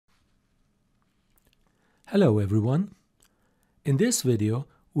Hello everyone. In this video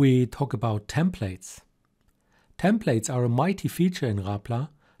we talk about templates. Templates are a mighty feature in Rapla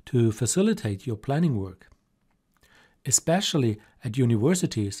to facilitate your planning work. Especially at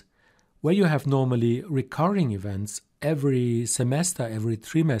universities where you have normally recurring events every semester, every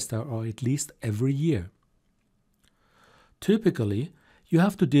trimester or at least every year. Typically you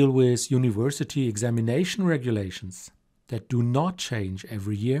have to deal with university examination regulations that do not change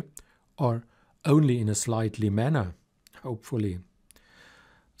every year or only in a slightly manner, hopefully.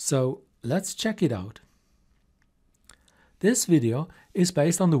 So let's check it out. This video is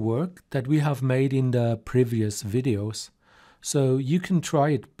based on the work that we have made in the previous videos, so you can try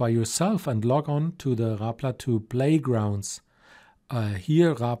it by yourself and log on to the Rapla2 playgrounds,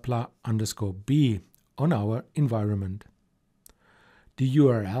 here Rapla_B on our environment. The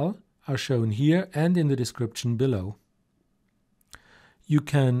URL are shown here and in the description below. You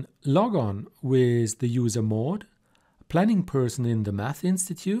can log on with the user maude, planning person in the Math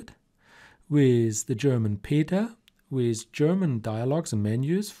Institute, with the German Peter, with German dialogues and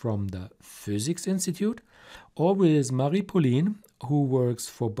menus from the Physics Institute, or with Marie-Pauline, who works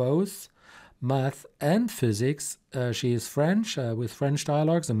for both math and physics. She is French, with French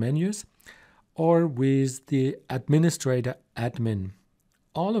dialogues and menus, or with the administrator admin.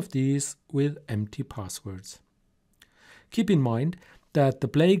 All of these with empty passwords. Keep in mind that the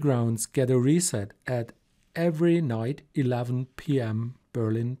playgrounds get a reset at every night 11 p.m.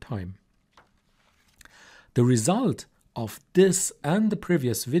 Berlin time. The result of this and the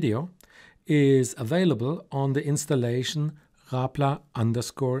previous video is available on the installation Rapla_C.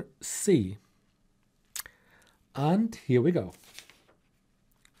 And here we go.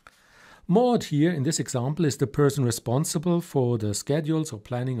 Maude here in this example is the person responsible for the schedules or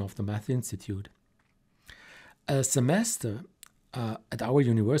planning of the Math Institute. A semester at our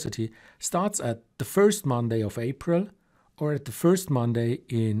university starts at the first Monday of April or at the first Monday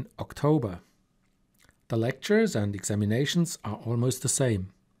in October. The lectures and examinations are almost the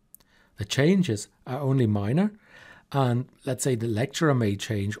same. The changes are only minor, and let's say the lecturer may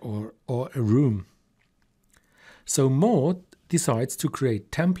change or a room. So Maude decides to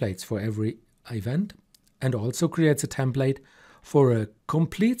create templates for every event and also creates a template for a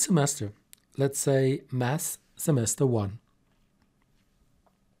complete semester, let's say Math Semester 1.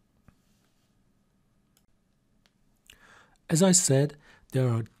 As I said, there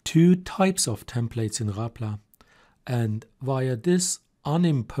are two types of templates in Rapla, and via this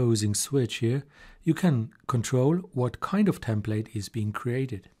unimposing switch here, you can control what kind of template is being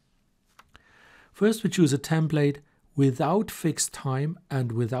created. First, we choose a template without fixed time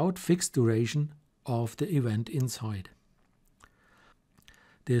and without fixed duration of the event inside.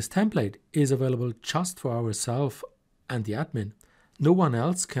 This template is available just for ourselves and the admin. No one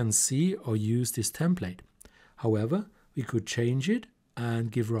else can see or use this template. However, we could change it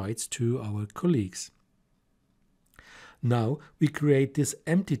and give rights to our colleagues. Now we create this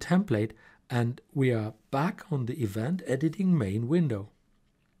empty template and we are back on the event editing main window.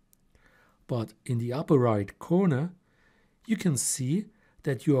 But in the upper right corner, you can see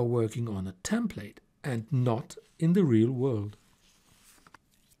that you are working on a template and not in the real world.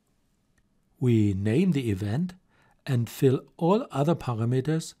 We name the event and fill all other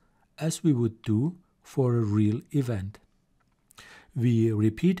parameters as we would do for a real event. We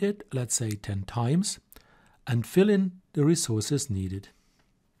repeat it, let's say 10 times, and fill in the resources needed.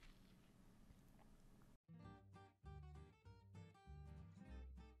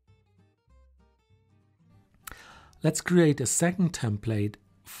 Let's create a second template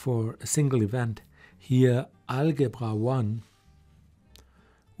for a single event, here Algebra 1.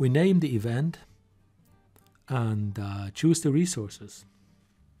 We name the event and choose the resources.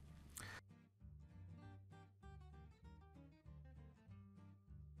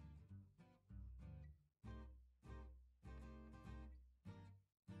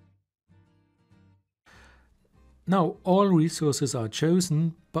 Now all resources are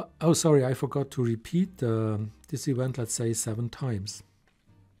chosen, but oh sorry, I forgot to repeat this event, let's say 7 times.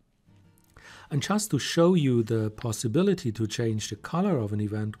 And just to show you the possibility to change the color of an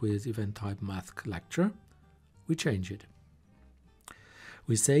event with event type math lecture, we change it.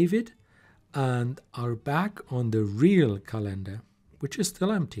 We save it and are back on the real calendar, which is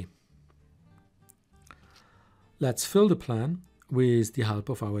still empty. Let's fill the plan with the help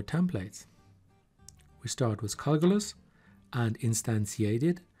of our templates. We start with calculus and instantiate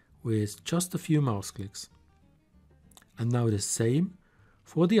it with just a few mouse clicks. And now the same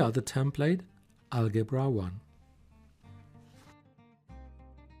for the other template, Algebra 1.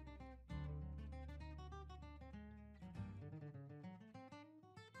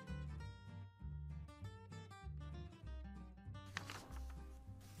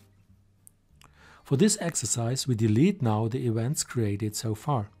 For this exercise, we delete now the events created so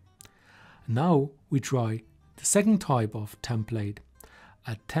far. Now we try the second type of template,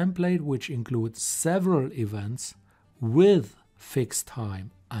 a template which includes several events with fixed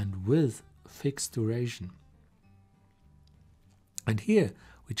time and with fixed duration. And here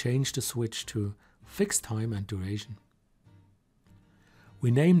we change the switch to fixed time and duration.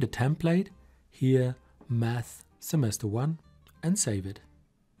 We name the template here Math Semester 1 and save it.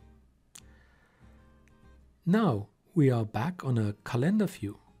 Now we are back on a calendar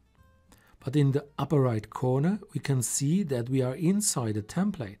view, but in the upper right corner we can see that we are inside a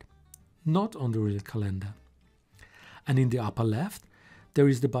template, not on the real calendar. And in the upper left there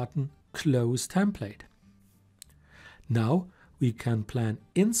is the button Close Template. Now we can plan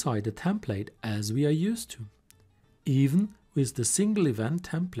inside the template as we are used to, even with the single event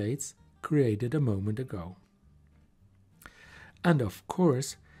templates created a moment ago. And of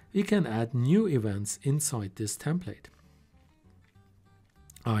course, we can add new events inside this template.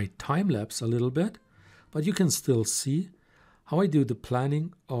 I time-lapse a little bit, but you can still see how I do the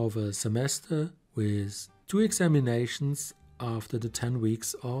planning of a semester with 2 examinations after the 10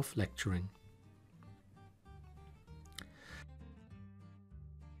 weeks of lecturing.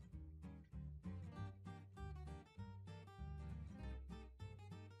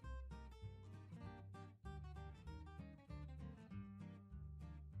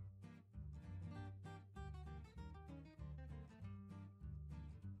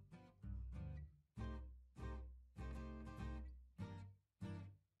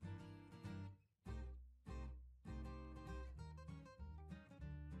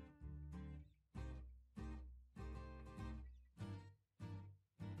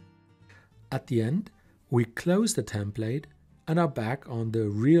 At the end, we close the template and are back on the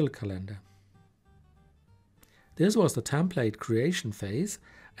real calendar. This was the template creation phase,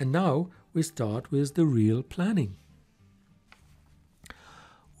 and now we start with the real planning.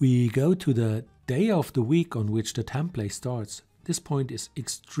 We go to the day of the week on which the template starts. This point is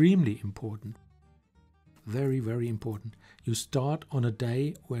extremely important. Very, very important. You start on a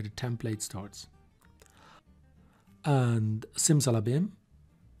day where the template starts. And simsalabim,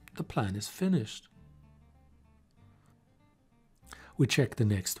 the plan is finished. We check the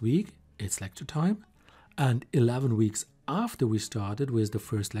next week, it's lecture time, and 11 weeks after we started with the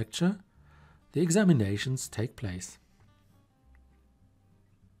first lecture, the examinations take place.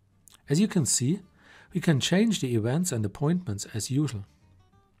 As you can see, we can change the events and appointments as usual.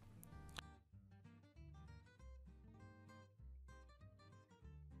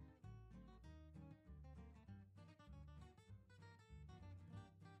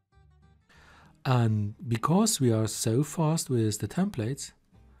 And because we are so fast with the templates,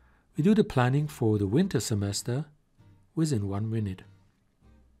 we do the planning for the winter semester within 1 minute.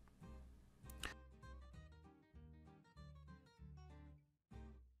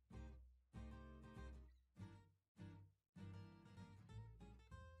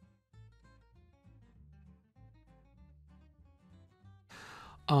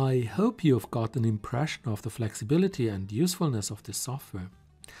 I hope you have got an impression of the flexibility and usefulness of this software.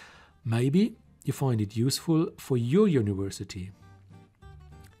 Maybe you find it useful for your university.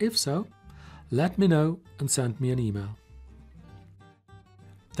 If so, let me know and send me an email.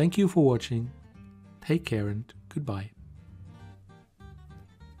 Thank you for watching. Take care and goodbye.